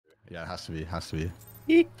Yeah, it has to be. Has to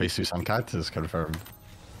be. Face to some cat is confirmed.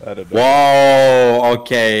 I don't know. Whoa,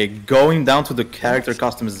 okay. Going down to the character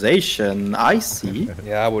customization, I see.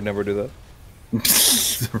 Yeah, I would never do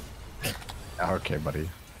that. Okay, buddy.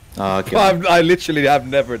 Okay. I literally have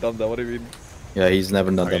never done that. What do you mean? Yeah, he's never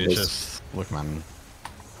done Okay, that. it's This. just look, man.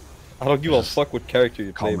 I don't give a Just fuck what character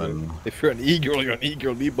you play, common. man. If you're an e-girl, you're an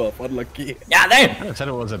e-girl debuff. Unlucky. Yeah, I damn! never said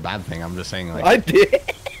it was a bad thing. I'm just saying, like, I did.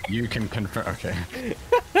 you can confirm. Okay.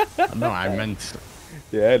 No, I meant.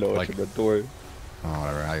 Yeah, I know what Like- you meant. Don't worry. Oh,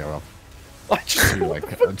 whatever. I go. I just- Too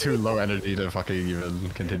like too low energy to fucking even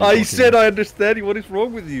continue. I talking. said I understand you. What is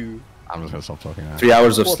wrong with you? I'm just gonna stop talking now. 3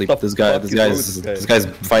 hours of What sleep. the This guy, fuck this is wrong guy's, with this this guy?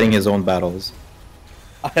 guy's fighting his own battles.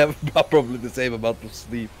 I have probably the same amount of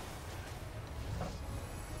sleep.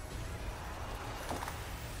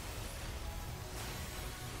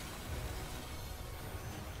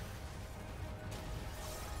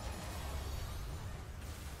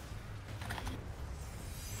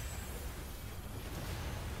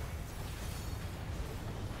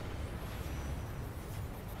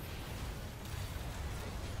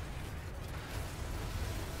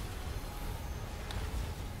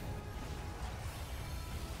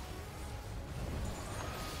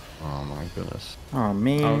 Oh my goodness. Oh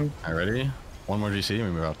man. Alright, ready? One more GC and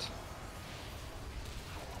we move out.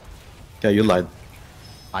 Yeah, you lied.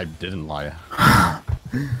 I didn't lie.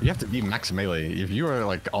 You have to be max melee. If you are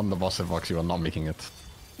like on the boss box, you are not making it.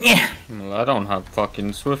 Yeah. Well, I don't have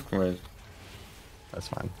fucking Swift Raid. That's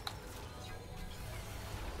fine.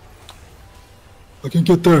 I can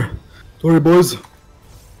get there. Don't worry, boys.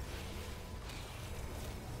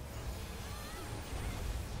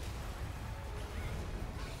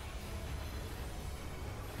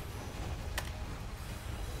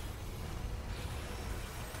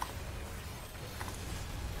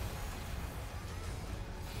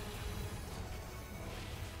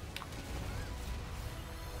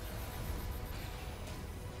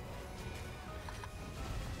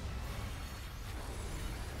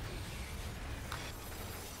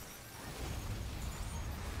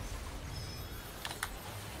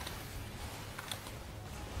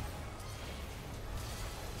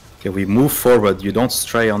 Okay, we move forward. You don't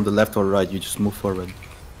stray on the left or right. You just move forward. Who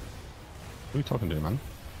are you talking to, man?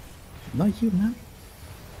 Not you, man.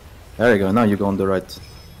 There you go. Now you go on the right.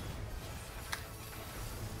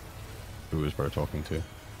 Who is bro talking to?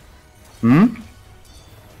 Hmm?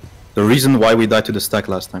 The reason why we died to the stack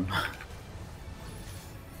last time.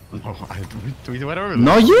 No, we went over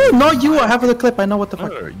No, this. you! No, you! I have the clip. I know what the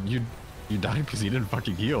fuck. No, you died because you didn't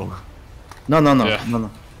fucking heal. No, no, no. Yeah. No,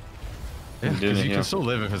 no. Yeah, didn't because you heal. can still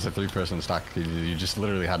live if it's a 3-person stack. You just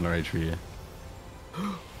literally had no HP.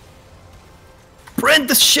 Print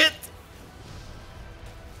the shit!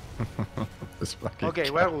 This fucking Okay,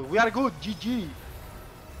 cat. well, we are good. GG.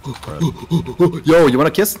 Yo, you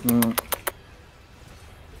wanna kiss? Mm.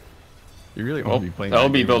 You really Well, won't be playing that'll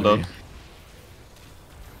that be game, build will up. you?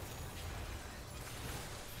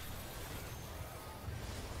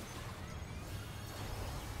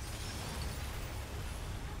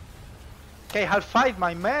 Okay, half 5,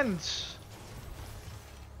 my mans.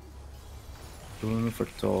 Doom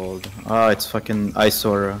foretold. Ah, it's fucking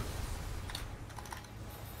eyesore.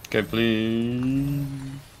 Okay, please.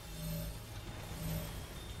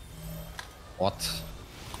 What?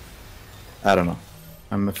 I don't know.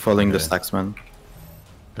 I'm following the Okay. stacks, man.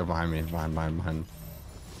 Go behind me, behind.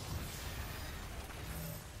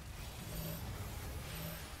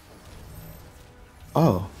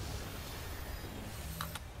 Oh.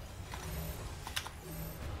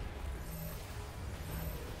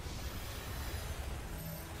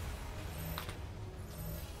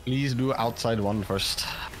 Please do outside one first.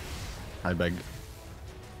 I beg.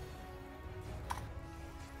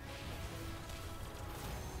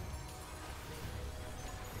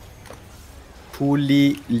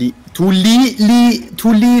 Tuli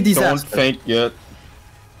Don't disaster. faint yet.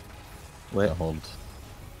 Wait. Yeah, hold.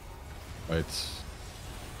 Wait.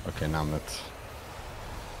 Okay, now I'm it.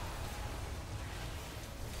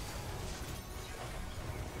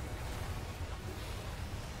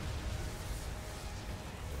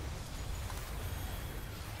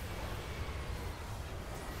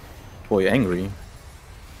 Boy, angry.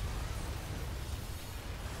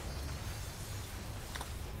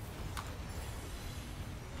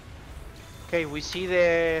 Okay, we see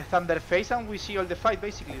the thunder face and we see all the fight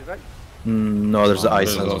basically, right? No, there's the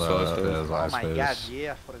ice. there's as also well. ice phase. There's Oh ice my phase. god,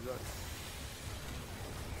 yeah, I forgot.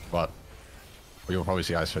 But you'll probably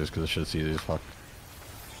see ice phase because it should see these fuck.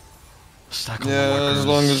 Stack on the Yeah, as workers.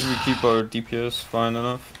 long as we keep our DPS fine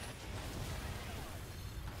enough.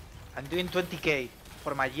 I'm doing 20k.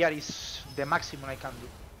 For my year is the maximum I can do.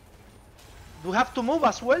 Do you have to move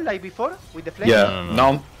as well, like before, with the flame? Yeah.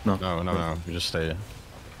 No. No. You just stay.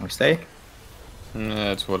 We stay.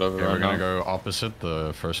 Yeah, it's whatever. Okay, right we're gonna now. go opposite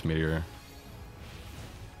the first meteor.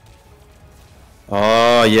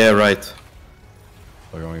 Oh yeah, right.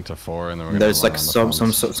 We're going to 4, and then we're gonna There's run like around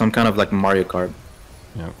the front. some kind of like Mario Kart.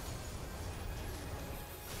 Yep.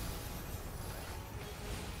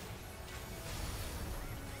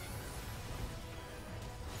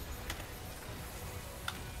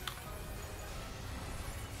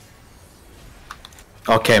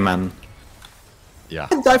 Okay, man. Yeah.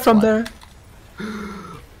 Die from there.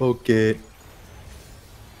 Okay.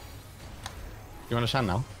 You understand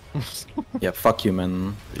now? Yeah, fuck you,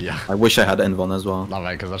 man. Yeah. I wish I had Envon as well. Not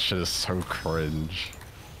right, because that shit is so cringe.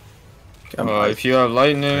 If you have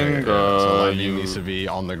lightning, So lightning you needs to be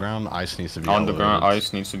on the ground, ice needs to be on the ground. elevated.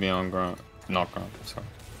 Ice needs to be on ground, not ground. Sorry.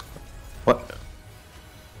 What?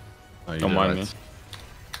 Oh, you Don't did mind right. me.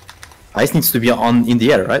 Ice needs to be on in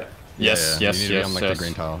the air, right? Yes, Yeah, yes, you need to be yes, on, like, yes. the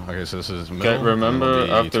green tile. Okay, so this is middle. Okay, and then remember, there'll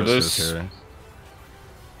be after twisters this, here.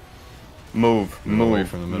 Move, Move away move,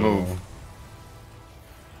 from the middle. move.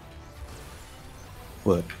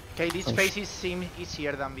 What? Okay, this phase seems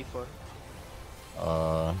easier than before.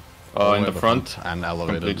 All In way the at front, and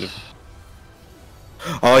elevated. completely.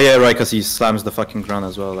 Oh yeah, right, because he slams the fucking ground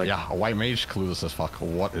as well. Like, Yeah, a white mage, clueless as fuck.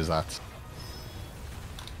 What is that?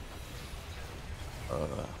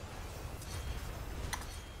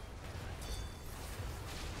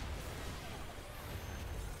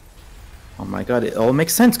 oh my god, it all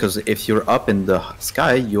makes sense because if you're up in the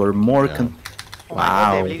sky, you're more. Yeah. Oh my god,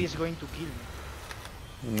 Wow. the blade is going to kill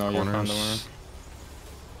me. No, you're fine, don't worry. Corners.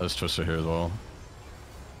 There's twister here as well.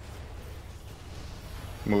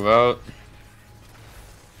 Move out.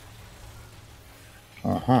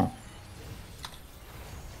 Uh-huh.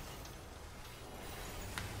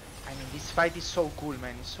 I mean, this fight is so cool,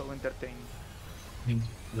 man. It's so entertaining.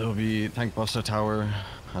 There'll be tank buster tower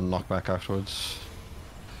and knockback afterwards.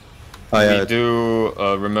 Oh yeah. We do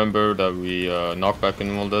remember that we knock back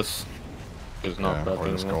in all this. Is knock Yeah, back or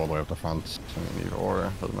in just go all the way up the front. So either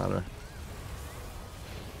or, doesn't matter.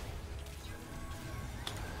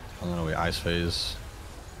 And then it'll be ice phase.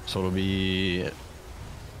 So it'll be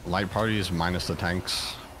light parties minus the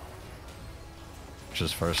tanks, which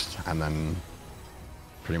is first, and then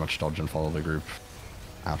pretty much dodge and follow the group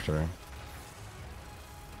after.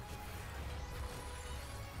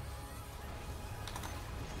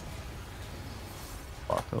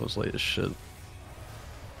 Fuck, that was late as shit.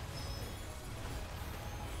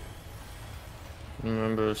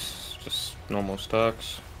 Remember, it's just normal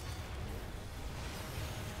stacks.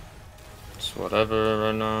 It's whatever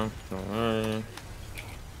right now. Don't worry.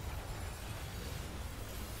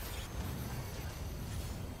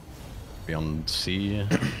 Be on C,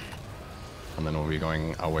 and then we'll be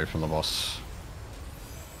going away from the boss.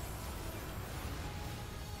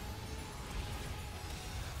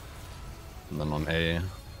 And then on A,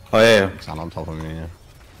 Oh yeah. it's not on top of me.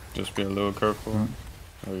 Just be a little careful.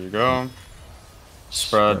 There you go.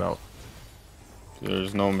 Spread. out.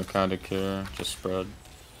 There's no mechanic here. Just spread.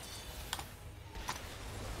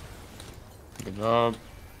 Good job.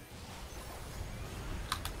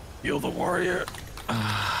 Heal the warrior.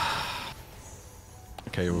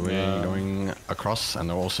 Okay, we're Yeah. going across, and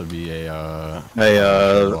there'll also be a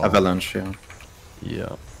Avalanche, yeah.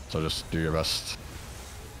 Yeah, so just do your best.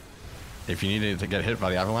 If you need to get hit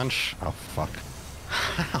by the avalanche, oh fuck.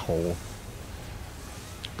 Ow.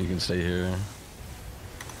 You can stay here.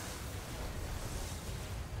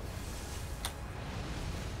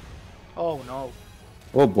 Oh no.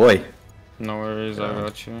 Oh boy. No worries, I Yeah.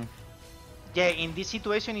 got you. Yeah, in this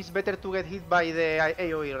situation, it's better to get hit by the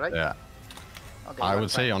AoE, right? Yeah. Okay, I that's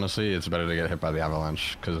would say, fine. honestly, it's better to get hit by the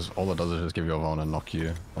avalanche, because all it does is just give you a bone and knock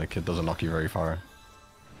you. Like, it doesn't knock you very far.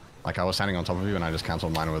 Like, I was standing on top of you, and I just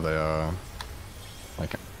cancelled mine with a,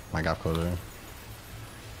 like, my gap closer.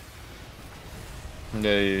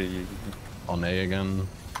 Yeah, you On A again.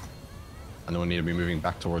 And then we need to be moving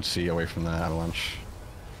back towards C, away from the avalanche.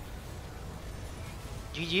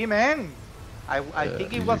 GG, man. I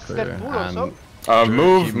think it GG was clear. third pool also. And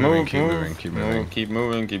move, keep move, moving, move, keep moving, keep moving. move, keep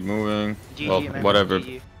moving, keep moving. GG, Well, man. whatever.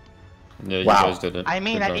 GG. Yeah, you Wow. guys did it. I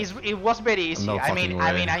mean, Good job. it was very easy. No I mean,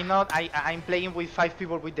 fucking way. I'm playing with 5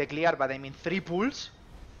 people with the clear, but I mean 3 pools.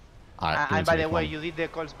 Alright, And by the way, you did the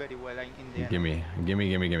calls very well in the end. Gimme.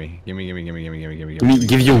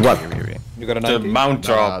 Give you what? You got a The 90? mount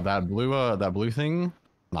drop. That blue thing.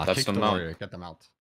 Nah, That's kick the the mount. warrior. Get them out.